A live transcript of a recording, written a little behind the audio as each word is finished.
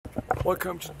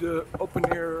Welcome to the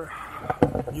open air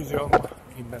museum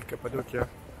in Cappadocia.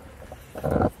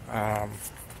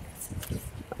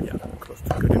 Yeah, close to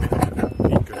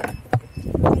Göttingen.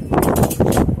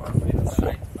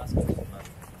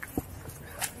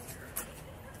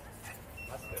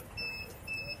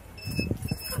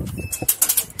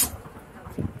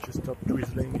 Just stopped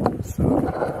drizzling. It's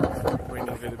raining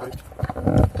a little bit.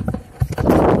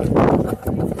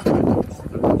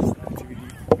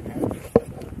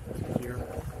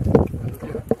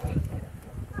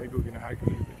 Maybe we're gonna hike a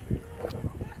little bit later. I don't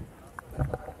know.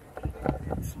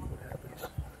 Let's see what happens.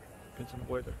 Depends on the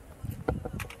weather.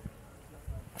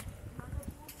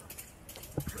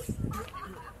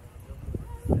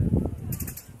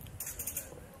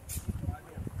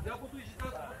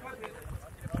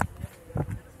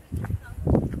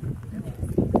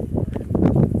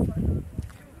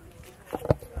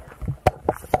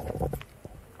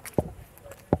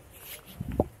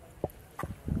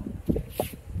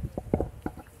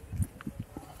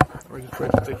 Or is it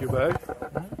trying to take you back?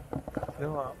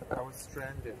 No, I was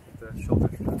stranded with the shoulder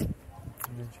strap. Changing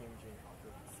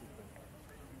the sequence.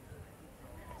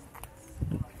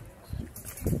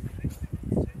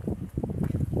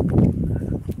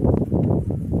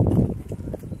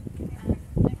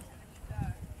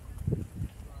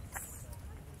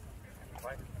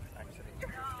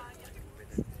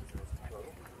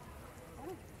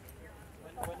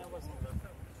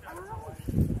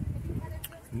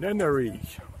 Nunnery.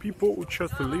 People who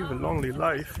chose to live a lonely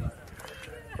life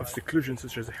of seclusion,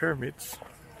 such as hermits,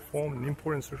 form an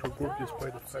important social group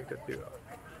despite the fact that they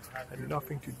had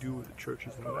nothing to do with the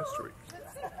churches and monasteries.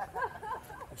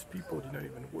 These people did not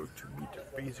even work to meet their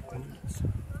basic needs.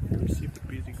 They received the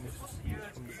basic necessities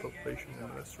from the population and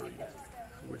monastery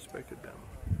who respected them.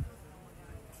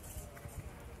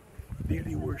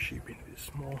 Daily worship in these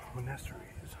small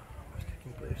monasteries was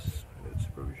taking place under the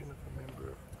supervision of a member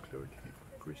of the clergy.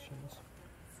 Christians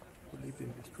who lived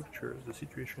in these structures, the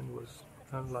situation was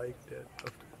unlike that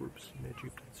of the groups in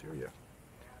Egypt and Syria,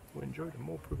 who enjoyed a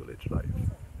more privileged life.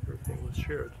 Everything was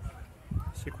shared,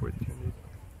 secret unit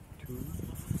too,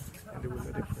 and there were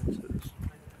no differences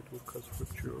that would cause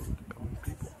rupture with the common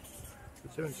people. The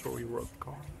 7-story rock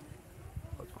column,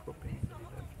 outcropping in the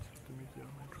left of the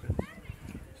museum entrance,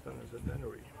 is known as a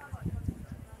nunnery.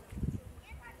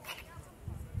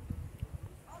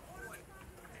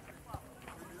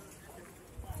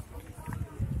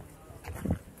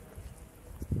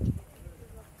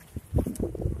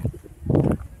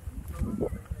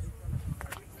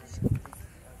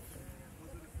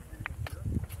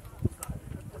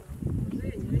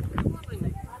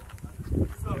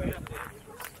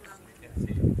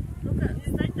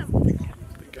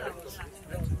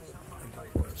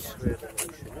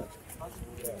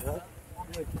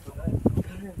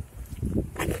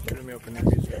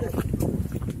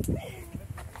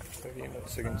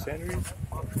 Second century.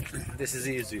 This is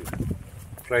easy.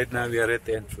 Right now we are at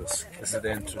the entrance. This is the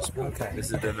entrance. Okay.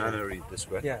 This is the nunnery this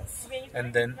way. Yes.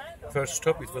 And then first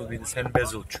stop it will be the St.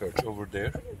 Basil Church over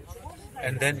there.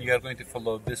 And then you are going to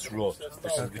follow this road,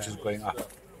 which is going up.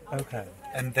 Okay.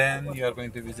 And then you are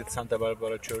going to visit Santa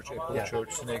Barbara Church, Apple Yeah.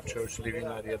 Church, Snake Church, living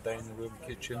area, dining room,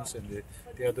 kitchens, and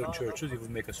the other churches. You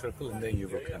will make a circle and then you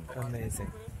will come back.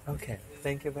 Amazing. Okay.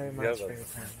 Thank you very much for your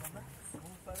time.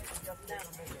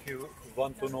 If you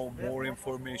want to know more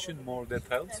information, more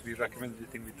details, we recommend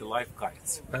visiting with the life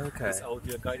guides. Okay. This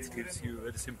audio guides gives you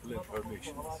very simple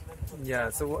information. Yeah.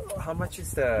 So how much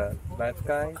is the life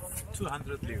guide?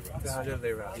 200 lira. 200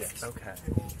 lira. Yes. Okay.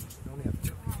 Only have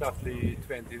two. Roughly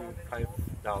 $25,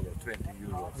 20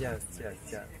 euros. Yes. Yes.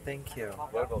 Yeah. Thank you. You're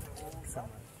welcome. So much.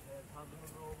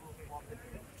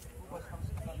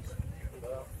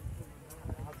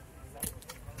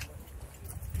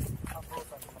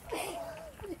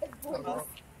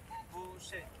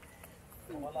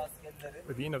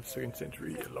 By the end of the 2nd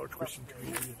century, a large Christian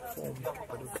community formed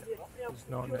Cappadocia. It was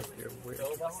known as their way.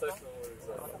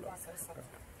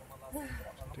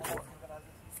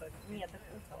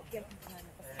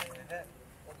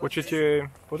 Хочете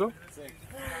фото?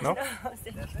 No?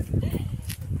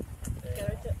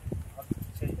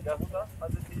 Yahuda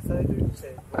Hazreti İsa'ya diyor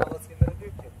ki Roman askerlere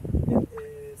diyor ki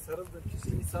sarıldığım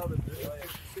kişi İsa'dır diyor.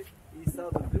 Kişi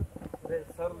İsa'dır diyor. Ve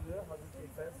sarılıyor. Hazreti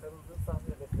İsa'ya sarıldığı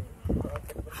sahneye bakıyor.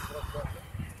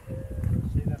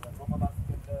 Şeyler var. Roman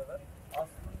askerler var.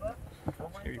 Aslında It's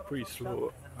gonna be pretty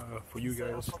slow for you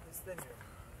guys.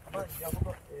 Ama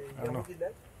Yahuda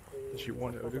Yahudiler Does she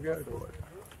want to go or what?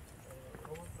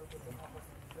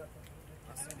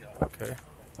 Okay.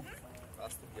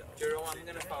 Jerome, I'm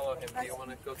gonna follow him. Do you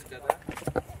want to go together?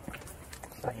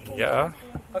 Yeah.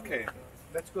 Okay,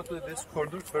 let's go to this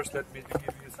corner. First, let me give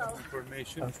you some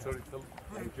information, historical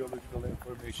and geological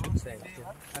information. Thank you.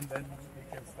 And then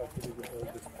we can start to look at all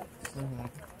this.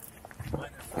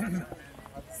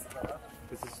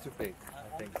 This is too big.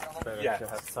 I think it's better Yeah. to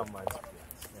have someone.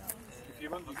 If you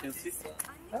want, you can sit.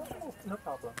 Oh, no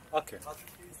problem. Okay.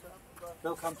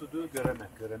 Welcome to the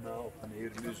Göreme Open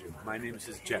Air Museum. My name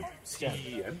is Cem.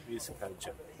 C-E-M, we spell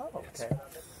Cem. Oh, Yes.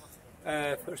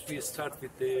 okay. First, we start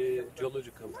with the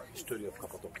geological history of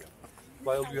Cappadocia.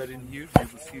 While we are in here, you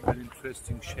will see very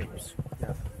interesting shapes.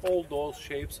 Yeah. All those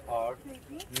shapes are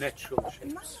natural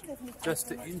shapes. Just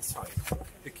the inside,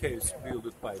 the caves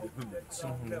built by the humans.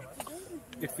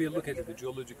 If we look at the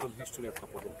geological history of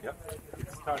Cappadocia,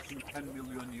 it started 10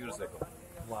 million years ago.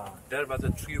 Wow. There was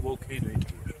a tree volcano in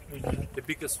here. The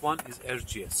biggest one is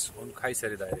Erciyes on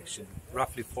Kayseri direction,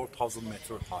 roughly 4,000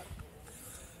 meters high.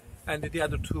 And the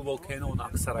other two volcanoes on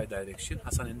Aksaray direction,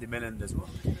 Hasan and the Menendez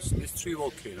mountains. These three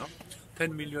volcanoes,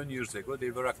 10 million years ago, they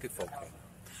were active volcanoes.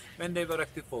 When they were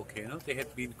active volcanoes, they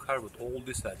had been carved all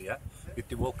this area with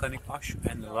the volcanic ash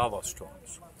and lava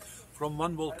stones. From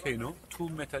one volcano, two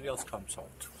materials comes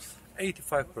out.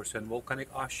 85% volcanic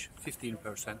ash,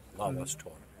 15% lava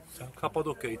stone.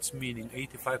 Cappadocia, it's meaning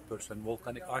 85%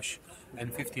 volcanic ash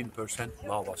and 15%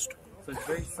 lava stone. So it's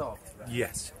very soft. Right?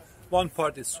 Yes. One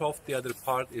part is soft, the other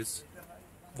part is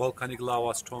volcanic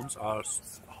lava stones are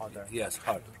Harder. Yes,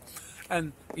 harder.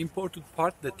 And important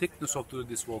part, the thickness of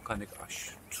this volcanic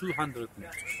ash, 200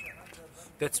 meters.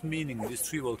 That's meaning these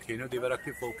three volcanoes, they were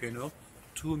active volcano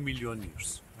 2 million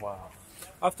years. Wow.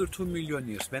 After 2 million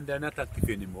years, when they're not active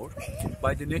anymore,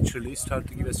 by the naturally start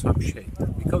to give us some shape.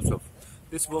 Because of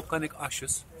this volcanic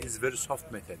ashes is very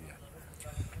soft material.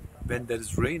 When there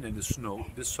is rain and snow,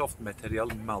 this soft material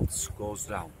melts, goes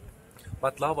down.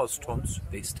 But lava stones,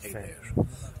 they stay there.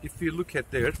 If we look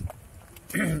at there,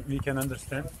 we can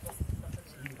understand.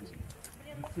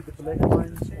 You see the black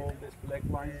lines, all these black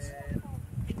lines?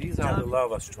 These are the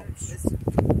lava stones.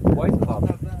 White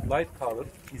color, light color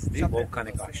is the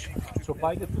volcanic ash. So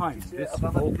by the time this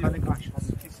volcanic ash,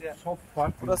 soft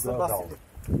part will go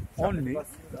down. Only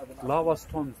lava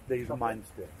stones, they remain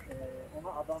there.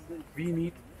 We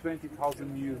need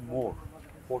 20,000 years more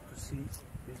to see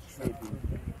this shaping.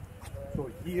 So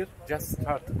here just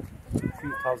started a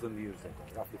few thousand years ago,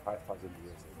 roughly 5,000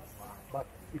 years ago. But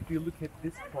if you look at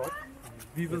this part,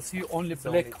 we will see only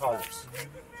black colors.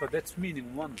 So that's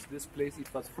meaning once this place,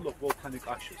 it was full of volcanic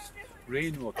ashes,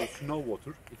 rainwater, snow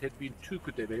water, it had been took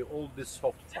away all this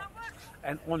soft part.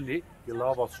 And only the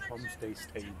lava stones, they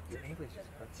stay in here. English is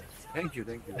perfect. Thank you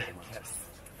very much.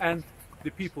 And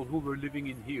the people who were living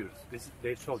in here,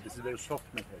 they saw this is their soft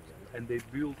material, and they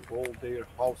built all their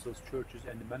houses, churches,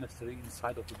 and the monastery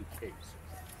inside of the caves.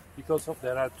 Because of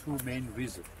there are two main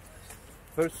reasons.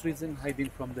 First reason, hiding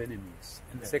from the enemies,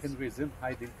 and second reason,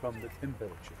 hiding from the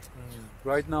temperature.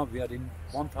 Right now we are in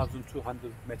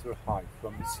 1,200 meters high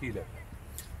from the sea level.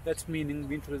 That's meaning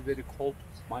winter is very cold,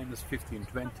 minus 15,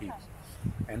 20,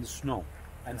 and snow,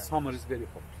 and summer is very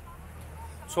hot.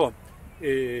 So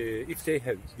if they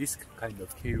have this kind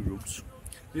of cave rooms,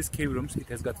 these cave rooms, it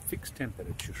has got fixed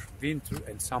temperature, winter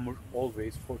and summer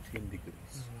always 14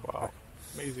 degrees. Wow,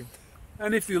 amazing.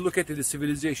 And if you look at the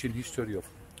civilization history of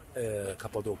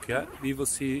Cappadocia, we will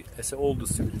see as an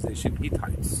oldest civilization,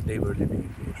 Hittites, they were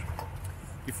living in here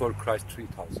before Christ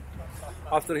 3000.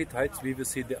 After Hittites, we will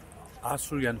see the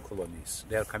Assyrian colonies,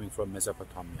 they are coming from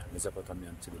Mesopotamia,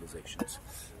 Mesopotamian civilizations.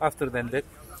 After that,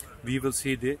 we will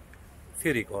see the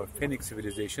Phrygian or Phoenix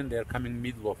civilization, they are coming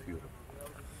middle of Europe.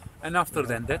 And after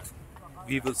that,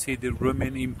 we will see the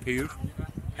Roman Empire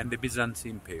and the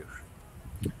Byzantine Empire.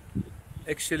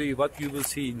 Actually, what you will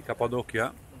see in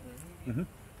Cappadocia,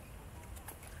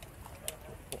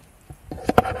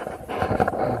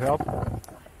 Help.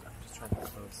 Just trying to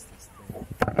close this thing.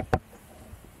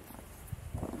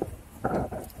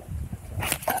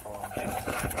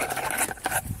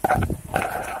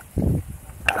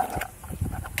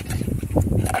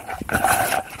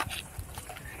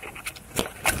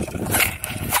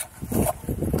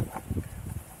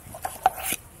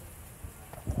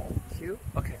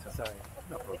 Okay, sorry.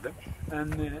 no problem,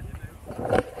 and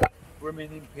Roman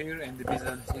Empire and the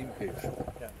Byzantine Empire.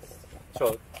 Yes.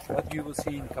 So, what you will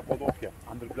see in Cappadocia,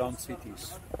 underground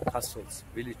cities, castles,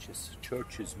 villages,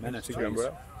 churches, Take your monasteries,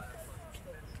 umbrella.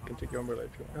 You can take your umbrella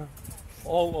if you want.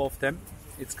 all of them,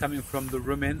 it's coming from the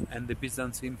Roman and the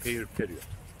Byzantine Empire period.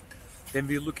 When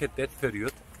we look at that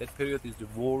period is the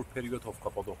war period of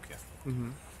Cappadocia.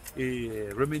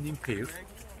 Roman Empire,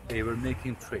 they were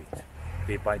making trade.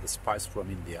 They buy the spice from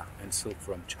India and silk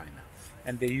from China.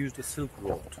 And they use the Silk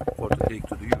Road to take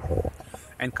to the Europe.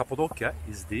 And Cappadocia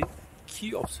is the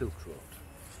key of Silk Road.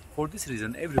 For this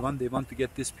reason, everyone they want to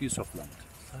get this piece of land.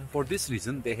 For this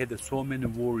reason, they had so many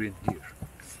war in here.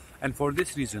 And for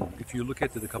this reason, if you look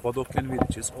at the Cappadocian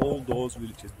villages, all those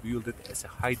villages built it as a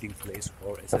hiding place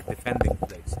or as a defending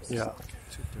places. Yeah.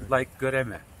 Like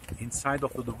Göreme, inside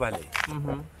of the valley.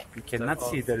 You cannot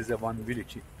see there is a one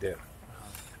village there.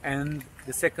 And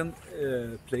the second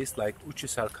place, like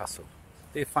Uchisar Castle,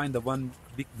 they find the one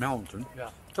big mountain.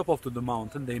 Top of the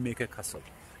mountain, they make a castle.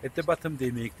 At the bottom,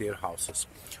 they make their houses.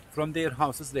 From their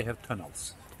houses, they have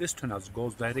tunnels. This tunnels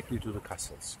goes directly to the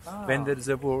castles. When there is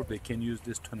a war, they can use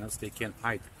these tunnels. They can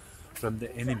hide from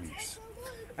the enemies.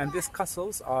 And these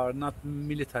castles are not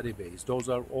military based. Those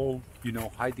are all,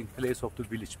 hiding place of the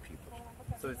village people.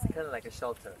 So it's kind of like a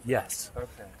shelter. Yes.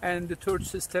 Okay. And the third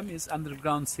system is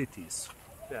underground cities.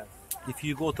 Yes. If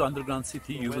you go to underground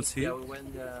city, you will see. Yeah, we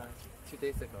went 2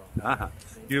 days ago.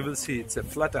 You will see it's a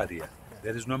flat area.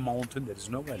 There is no mountain, there is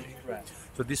no valley. Right.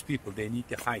 So these people, they need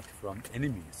to hide from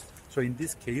enemies. So in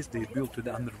this case, they built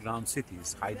the underground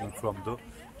cities, hiding from the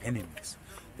enemies.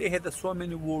 They had so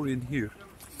many wars in here.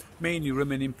 Mainly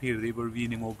Roman Empire, they were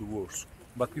winning all the wars.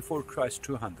 But before Christ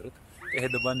 200, they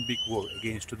had one big war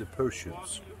against the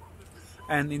Persians.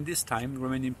 And in this time,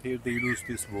 Roman Empire, they lose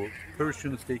this war.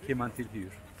 Persians, they came until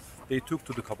here. They took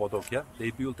to the Cappadocia,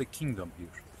 they built a kingdom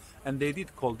here. And they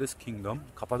did call this kingdom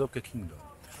Cappadocia Kingdom.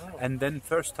 And then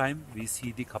first time we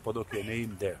see the Cappadocia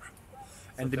name there.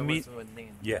 And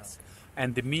yes,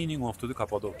 and the meaning of the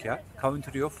Cappadocia,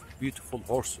 country of beautiful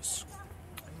horses.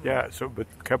 Yeah. So, but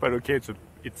Cappadocia,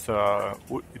 it's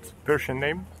Persian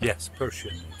name. Yes,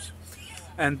 Persian names.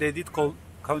 And they did call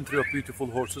country of beautiful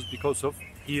horses because of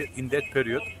here in that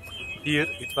period. Here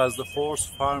it was the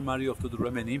horse farmery of the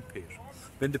Roman Empire.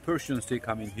 When the Persians they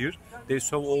come in here, they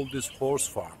saw all these horse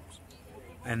farms.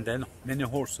 And then many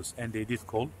horses, and they did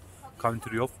call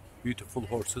country of beautiful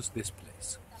horses this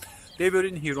place. They were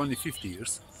in here only 50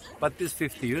 years, but this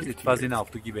 50 years it was enough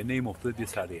to give a name of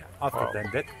this area. After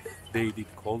that, they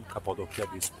did call Cappadocia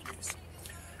this place.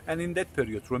 And in that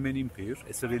period, Roman Empire,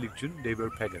 as a religion, they were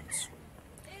pagans.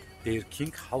 Their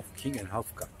king, half king and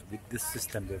half god. With this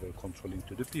system, they were controlling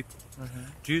to the people.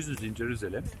 Jesus in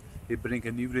Jerusalem, they bring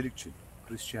a new religion,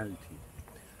 Christianity,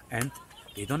 and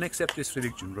they don't accept this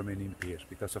religion, Roman Empire,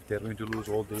 because of they're going to lose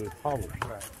all their power.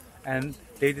 Right. And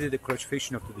they did the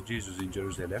crucifixion of the Jesus in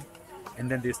Jerusalem,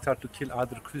 and then they start to kill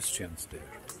other Christians there.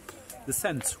 The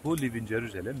saints who live in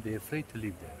Jerusalem, they're afraid to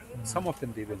live there. Some of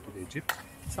them they went to Egypt,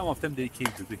 some of them they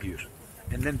came to here,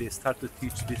 and then they start to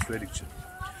teach this religion.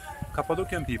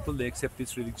 Cappadocian people, they accept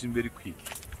this religion very quick,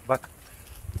 but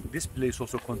this place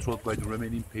also controlled by the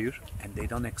Roman Empire, and they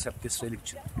don't accept this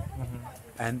religion.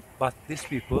 But these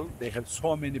people, they have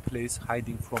so many places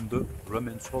hiding from the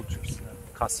Roman soldiers,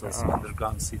 castles,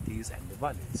 underground cities, and the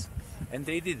valleys. And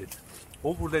they did it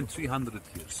over than 300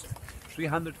 years.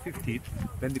 350,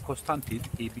 when the Constantine,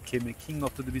 he became a king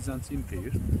of the Byzantine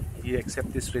Empire, he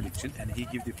accepted this religion and he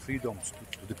gave the freedoms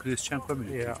to the Christian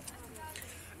community.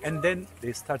 And then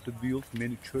they start to build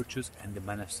many churches and the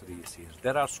monasteries here.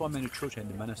 There are so many churches and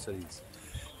the monasteries.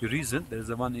 The reason, there is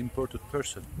a one important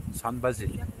person, Saint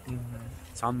Basil.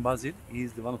 Saint Basil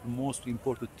is one of the most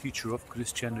important teacher of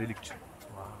Christian religion.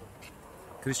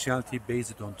 Christianity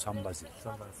based on Saint Basil.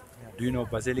 Do you know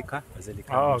Basilica?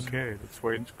 Basilica names. Okay, that's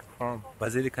where it's from.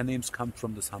 Basilica names come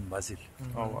from the Saint Basil.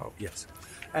 Oh wow. Yes.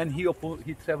 And he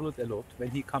traveled a lot. When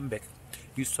he come back,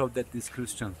 he saw that these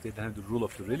Christians, they don't have the rule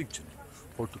of the religion.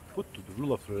 For to put to the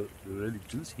rule of the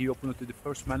religions, he opened the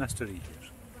first monastery here.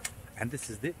 And this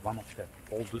is the one of the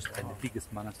oldest and the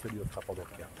biggest monastery of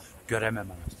Cappadocia, Göreme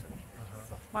Monastery.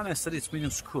 Monastery is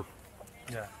meaning school,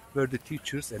 where the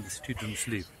teachers and the students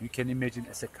live. You can imagine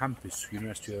as a campus,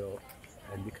 university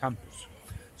and the campus.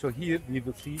 So here we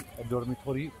will see a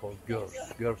dormitory for girls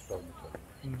dormitory.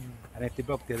 And at the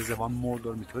back there is one more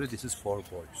dormitory, this is for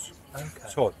boys.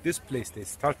 So this place they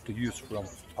start to use from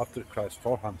after Christ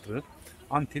 400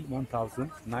 until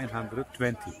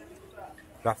 1920,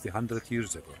 roughly 100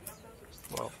 years ago.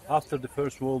 Wow. After the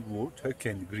First World War, Turkey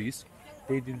and Greece,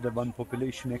 they did the one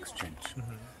population exchange.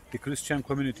 The Christian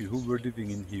community who were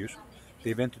living in here,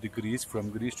 they went to the Greece, from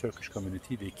Greece Turkish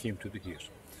community, they came to the here.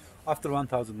 After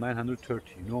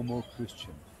 1930, no more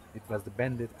Christian. It was the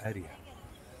banded area.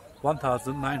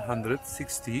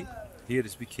 1960, here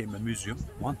it became a museum.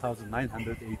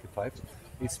 1985,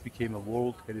 it became a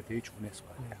World Heritage UNESCO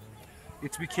area.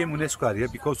 It became UNESCO area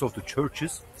because of the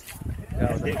churches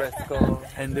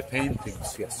and the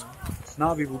paintings, yes.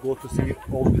 Now we will go to see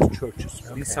all these churches.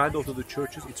 Inside of the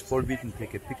churches, it's forbidden to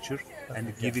take a picture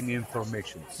and giving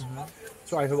information.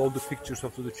 So I have all the pictures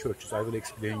of the churches. I will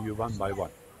explain you one by one.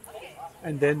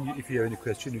 And then if you have any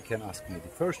question, you can ask me. The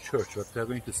first church, what we are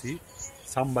going to see,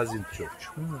 San Basil Church.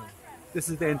 This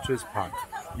is the entrance part.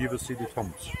 You will see the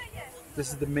tombs. This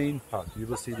is the main part. You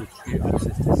will see the tree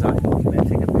apsis design. Can I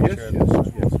take a picture?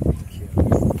 Yes. Thank you.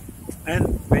 And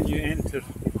when you enter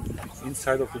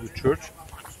inside of the church,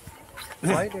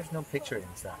 Why there's no picture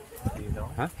inside? Do you know?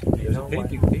 huh? Do you There's know a why?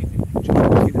 painting picture.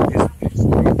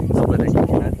 So, but you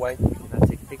cannot, why you cannot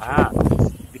take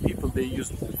pictures? The people, they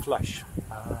use flash.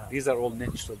 Ah. These are all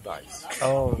natural dyes.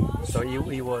 Oh, so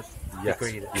it was Yes,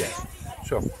 decorated. yes.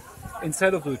 So,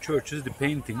 inside of the churches, the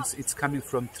paintings, it's coming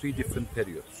from 3 different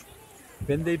periods.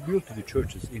 When they built the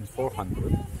churches in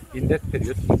 400, in that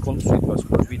period, icons, it was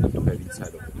forbidden to have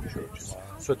inside of the churches.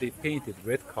 So they painted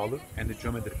red color and the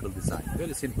geometrical design.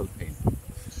 Very simple painting.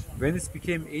 When it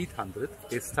became 800,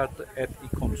 they started to add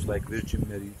icons like Virgin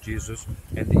Mary, Jesus,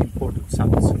 and the important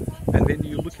saints. And when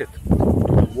you look at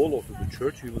the wall of the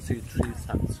church, you will see 3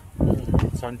 saints: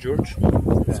 Saint George,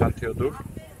 Saint Theodore,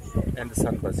 and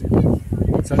Saint Basil.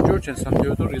 Saint George and Saint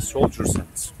Theodore is soldier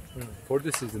saints. For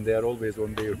this reason, they are always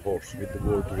on their horse with the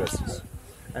war dresses.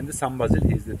 And the Saint Basil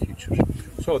is the teacher.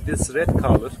 So this red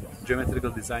color,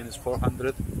 geometrical design is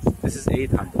 400. This is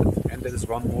 800, and there is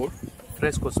one more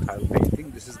fresco style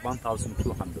painting. This is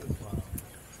 1200.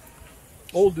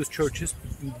 All these churches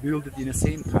built in the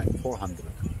same time, 400.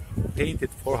 Painted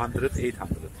 400,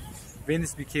 800. When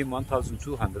it became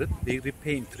 1200, they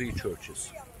repaint 3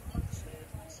 churches.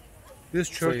 This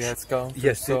church, So it has gone through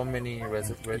yes, so many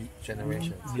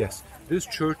generations. yes, this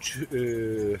church,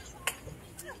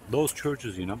 those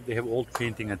churches, you know, they have old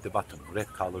painting at the bottom, red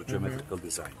color, geometrical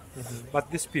design.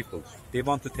 But these people, they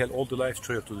want to tell all the life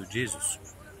story to the Jesus.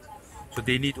 So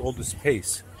they need all the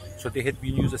space. So they had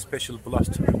been used a special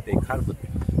blaster. They carved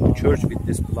the church with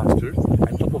this blaster,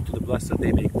 and top of the blaster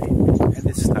they make paintings. And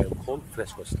this style called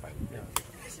fresco style.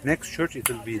 Next church, it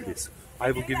will be this.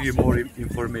 I will give you more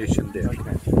information there.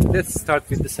 Let's start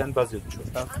with the San Basil Church.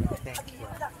 Okay, thank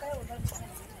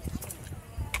you.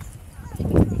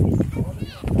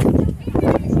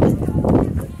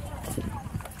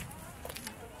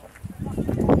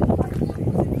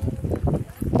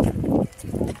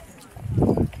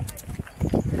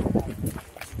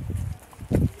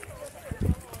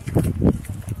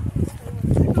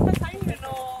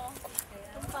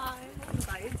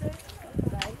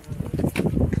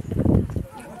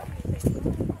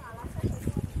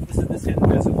 This is the San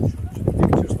Basil Church. The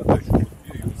pictures that I showed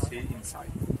you, you will see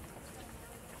inside.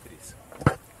 Please.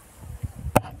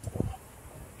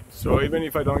 So even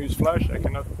if I don't use flash, I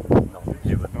cannot. No,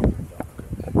 never know.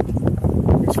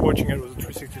 It's watching it was a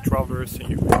 360 traverse, and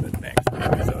you get the next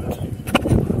result.